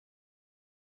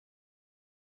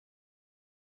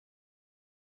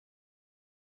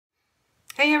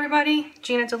Hey everybody,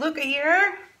 Gina DeLuca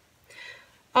here.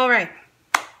 All right,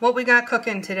 what we got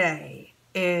cooking today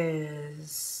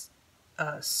is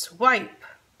a swipe,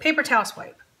 paper towel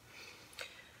swipe.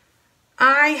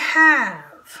 I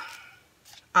have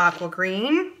aqua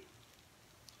green,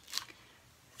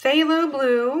 phthalo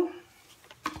blue,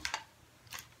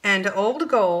 and old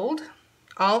gold,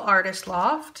 all Artist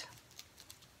Loft.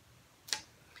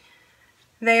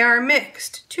 They are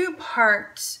mixed 2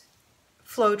 parts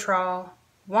Floetrol,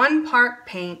 1 part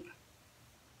paint,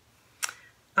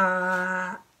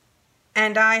 and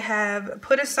I have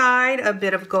put aside a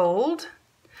bit of gold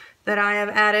that I have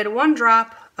added 1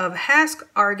 drop of Hask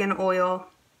Argan oil.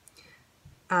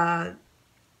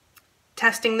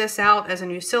 Testing this out as a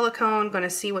new silicone, going to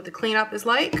see what the cleanup is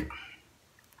like.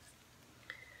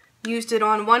 Used it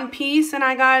on 1 piece and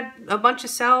I got a bunch of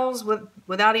cells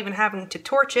without even having to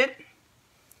torch it.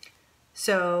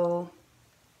 So,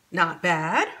 not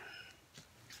bad.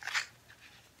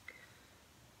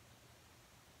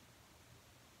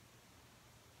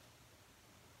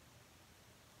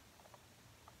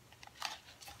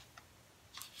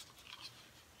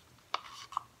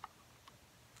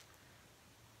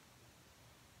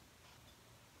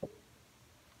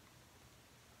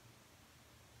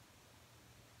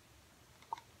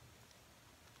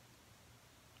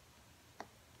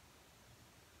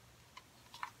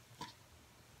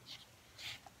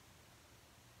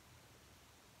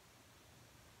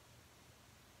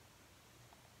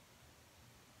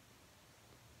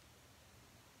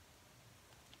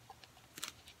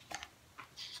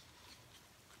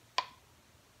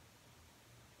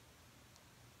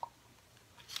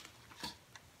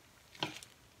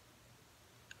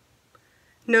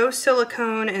 No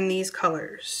silicone in these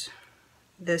colors.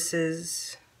 This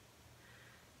is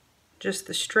just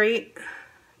the straight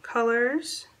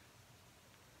colors.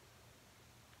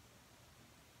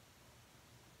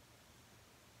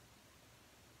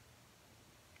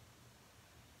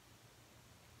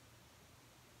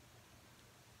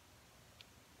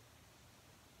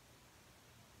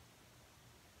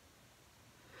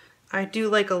 I do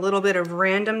like a little bit of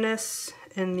randomness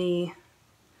in the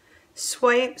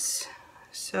swipes,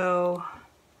 so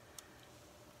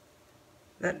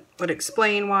that would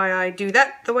explain why I do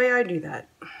that the way I do that.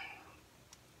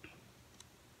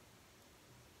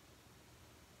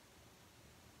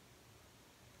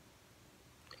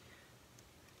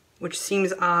 Which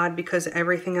seems odd because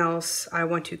everything else I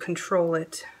want to control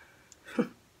it.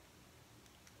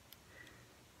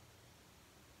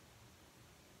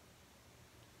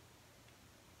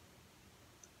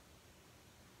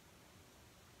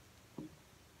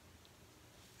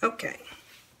 Okay,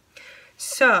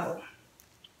 so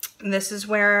this is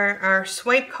where our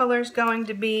swipe color is going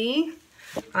to be.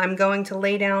 I'm going to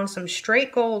lay down some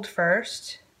straight gold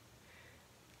first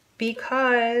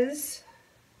because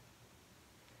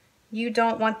you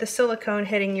don't want the silicone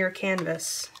hitting your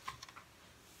canvas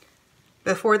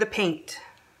before the paint,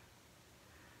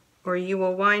 or you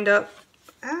will wind up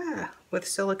with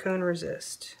silicone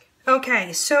resist.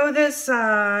 Okay, so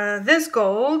this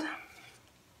gold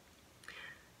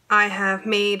I have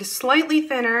made slightly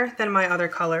thinner than my other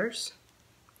colors,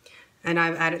 and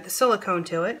I've added the silicone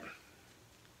to it.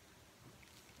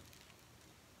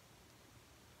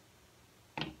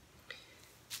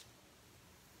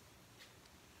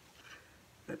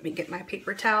 Let me get my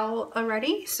paper towel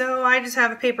ready. So I just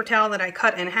have a paper towel that I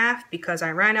cut in half because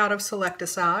I ran out of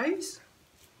Select-A-Size.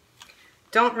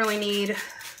 Don't really need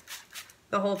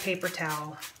the whole paper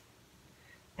towel.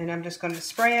 And I'm just going to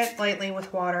spray it lightly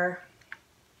with water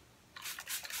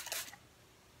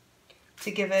to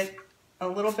give it a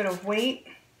little bit of weight,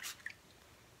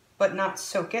 but not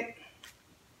soak it.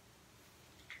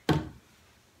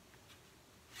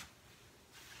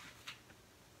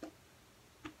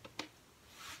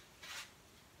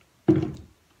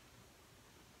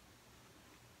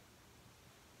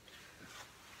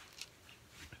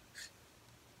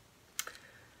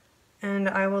 And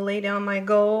I will lay down my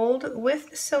gold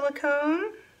with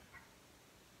silicone.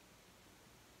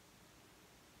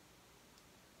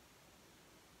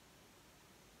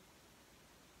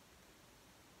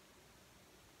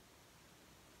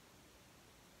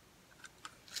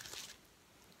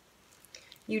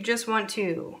 You just want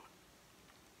to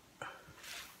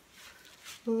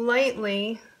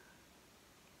lightly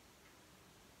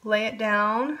lay it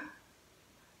down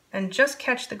and just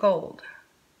catch the gold.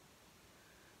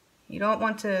 You don't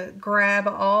want to grab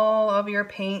all of your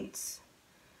paints.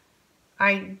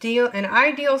 An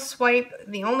ideal swipe,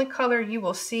 the only color you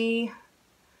will see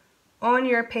on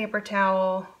your paper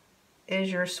towel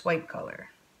is your swipe color.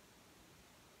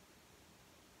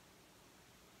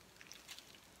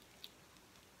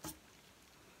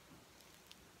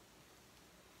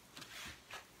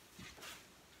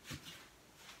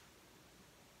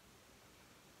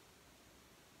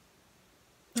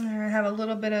 have a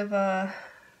little bit of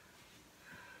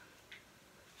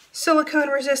silicone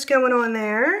resist going on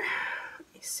there.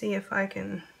 Let me see if I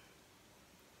can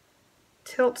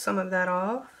tilt some of that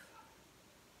off.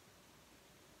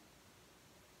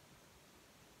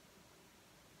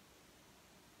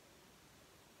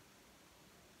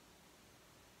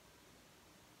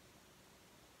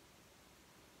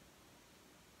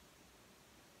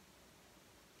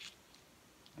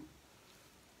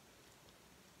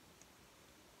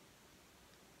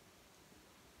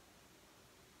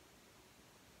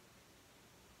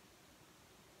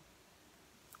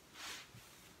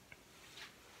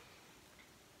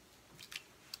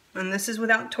 And this is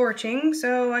without torching,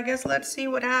 so I guess let's see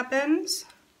what happens.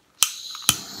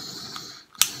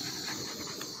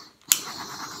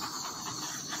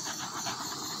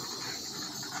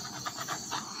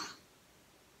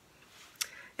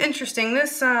 Interesting,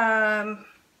 this, the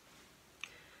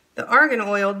argan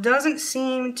oil doesn't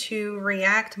seem to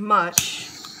react much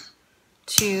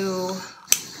to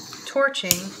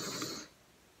torching.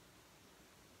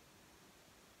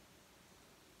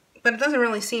 But it doesn't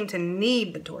really seem to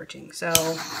need the torching, so.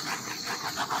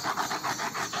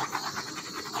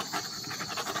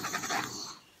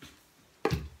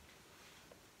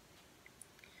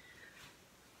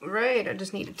 Right, I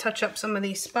just need to touch up some of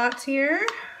these spots here.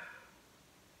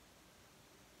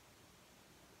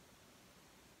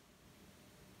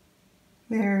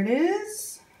 There it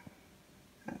is.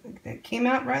 I think that came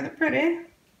out rather pretty.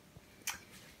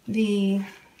 The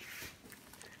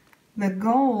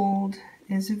gold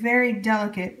is very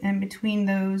delicate, and between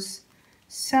those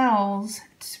cells,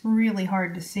 it's really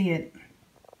hard to see it.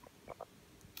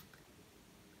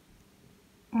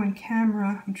 On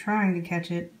camera, I'm trying to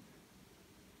catch it.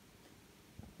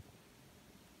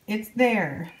 It's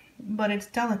there, but it's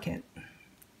delicate.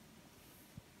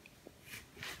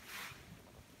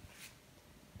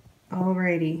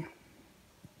 Alrighty.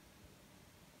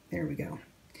 There we go.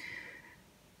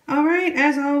 Alright,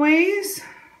 as always,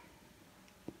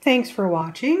 thanks for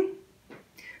watching.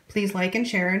 Please like and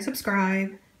share and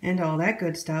subscribe and all that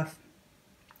good stuff.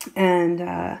 And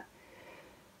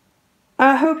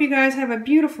I hope you guys have a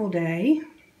beautiful day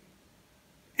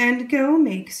and go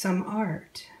make some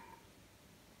art.